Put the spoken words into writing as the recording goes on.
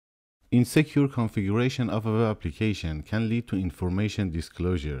Insecure configuration of a web application can lead to information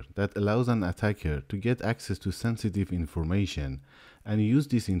disclosure that allows an attacker to get access to sensitive information and use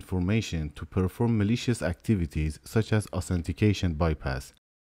this information to perform malicious activities such as authentication bypass.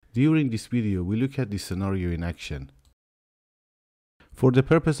 During this video, we look at this scenario in action. For the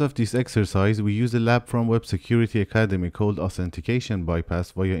purpose of this exercise, we use a lab from Web Security Academy called Authentication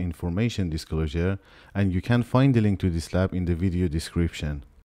Bypass via Information Disclosure, and you can find the link to this lab in the video description.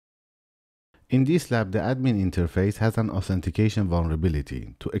 In this lab, the admin interface has an authentication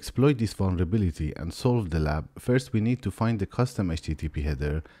vulnerability. To exploit this vulnerability and solve the lab, first we need to find the custom HTTP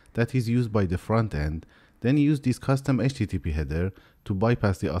header that is used by the front end, then use this custom HTTP header to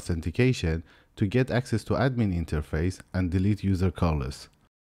bypass the authentication to get access to admin interface and delete user calls.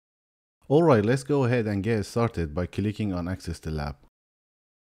 Alright, let's go ahead and get started by clicking on Access the Lab.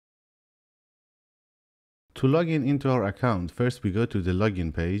 To log in into our account, first we go to the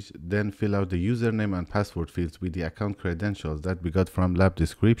login page, then fill out the username and password fields with the account credentials that we got from lab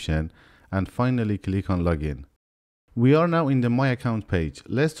description, and finally click on Login. We are now in the My Account page.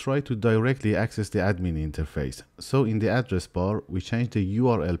 Let's try to directly access the admin interface. So in the address bar, we change the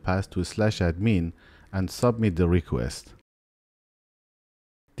URL path to /admin and submit the request.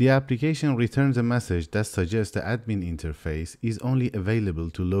 The application returns a message that suggests the admin interface is only available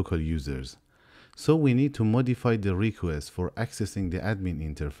to local users. So we need to modify the request for accessing the admin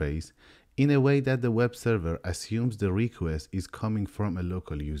interface in a way that the web server assumes the request is coming from a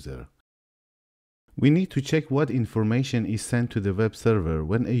local user. We need to check what information is sent to the web server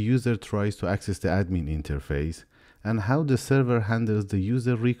when a user tries to access the admin interface, and how the server handles the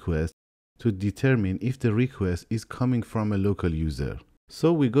user request to determine if the request is coming from a local user.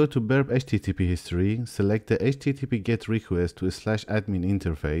 So we go to burp HTTP history, select the HTTP GET request to /admin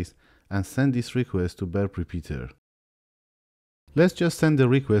interface, and send this request to burp repeater. Let's just send the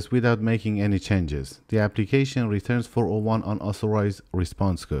request without making any changes. The application returns 401 unauthorized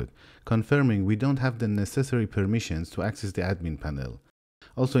response code, confirming we don't have the necessary permissions to access the admin panel.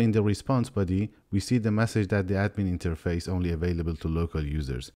 Also in the response body, we see the message that the admin interface only available to local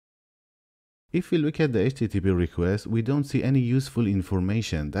users. If we look at the HTTP request, we don't see any useful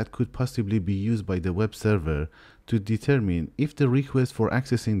information that could possibly be used by the web server to determine if the request for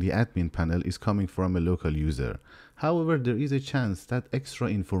accessing the admin panel is coming from a local user. However, there is a chance that extra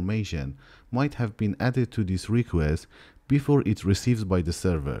information might have been added to this request before it receives by the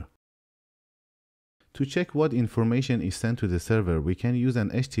server. To check what information is sent to the server, we can use an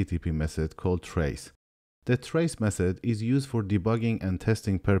HTTP method called trace. The trace method is used for debugging and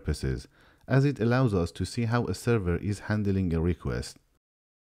testing purposes, as it allows us to see how a server is handling a request.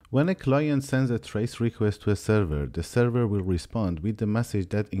 When a client sends a trace request to a server, the server will respond with the message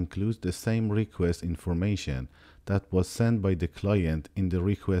that includes the same request information that was sent by the client in the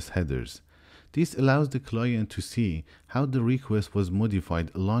request headers. This allows the client to see how the request was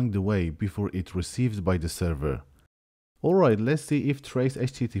modified along the way before it received by the server. Alright, let's see if trace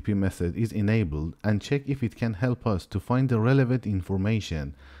HTTP method is enabled and check if it can help us to find the relevant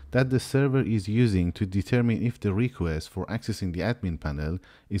information that the server is using to determine if the request for accessing the admin panel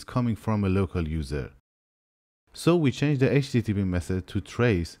is coming from a local user. So we change the HTTP method to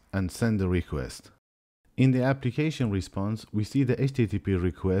trace and send the request. In the application response, we see the HTTP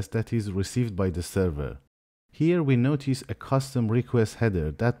request that is received by the server. Here we notice a custom request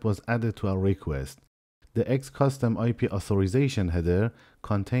header that was added to our request. The X-Custom IP authorization header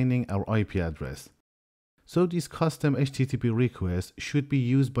containing our IP address. So this custom HTTP request should be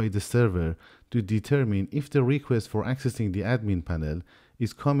used by the server to determine if the request for accessing the admin panel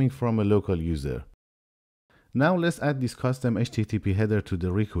is coming from a local user. Now let's add this custom HTTP header to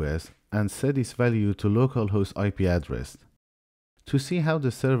the request and set its value to localhost IP address. To see how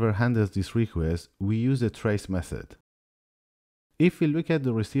the server handles this request, we use the trace method. If we look at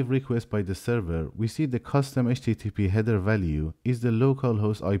the received request by the server, we see the custom HTTP header value is the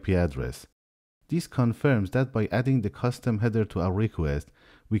localhost IP address. This confirms that by adding the custom header to our request,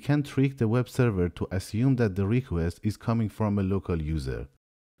 we can trick the web server to assume that the request is coming from a local user.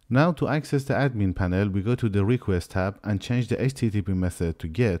 Now to access the admin panel, we go to the request tab and change the HTTP method to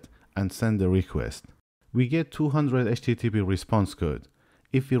get and send the request. We get 200 HTTP response code.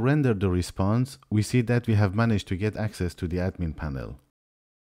 If we render the response, we see that we have managed to get access to the admin panel.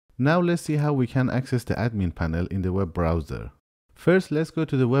 Now let's see how we can access the admin panel in the web browser. First, let's go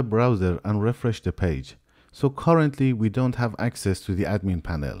to the web browser and refresh the page. So currently we don't have access to the admin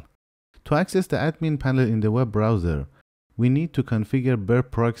panel. To access the admin panel in the web browser, we need to configure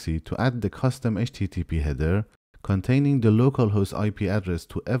burp proxy to add the custom HTTP header containing the localhost IP address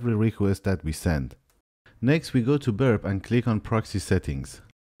to every request that we send. Next, we go to burp and click on proxy settings.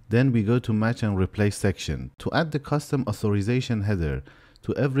 Then we go to match and replace section. To add the custom authorization header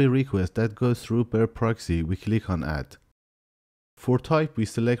to every request that goes through per proxy, we click on add. For type, we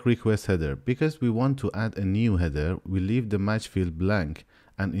select request header. Because we want to add a new header, we leave the match field blank,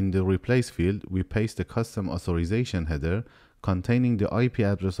 and in the replace field, we paste the custom authorization header containing the IP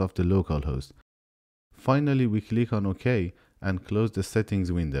address of the localhost. Finally, we click on OK and close the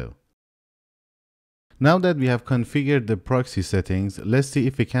settings window. Now that we have configured the proxy settings, let's see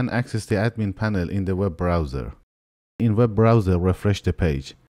if we can access the admin panel in the web browser. In web browser, refresh the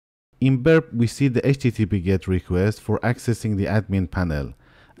page. In burp, we see the HTTP GET request for accessing the admin panel.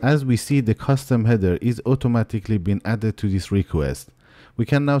 As we see, the custom header is automatically been added to this request. We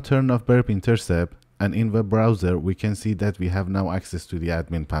can now turn off burp intercept, and in web browser, we can see that we have now access to the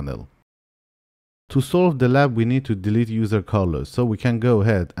admin panel. To solve the lab, we need to delete user Carlos, so we can go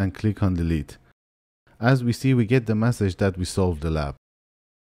ahead and click on delete. As we see, we get the message that we solved the lab.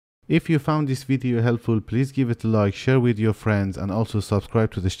 If you found this video helpful, please give it a like, share with your friends, and also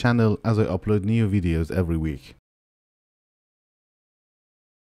subscribe to this channel as I upload new videos every week.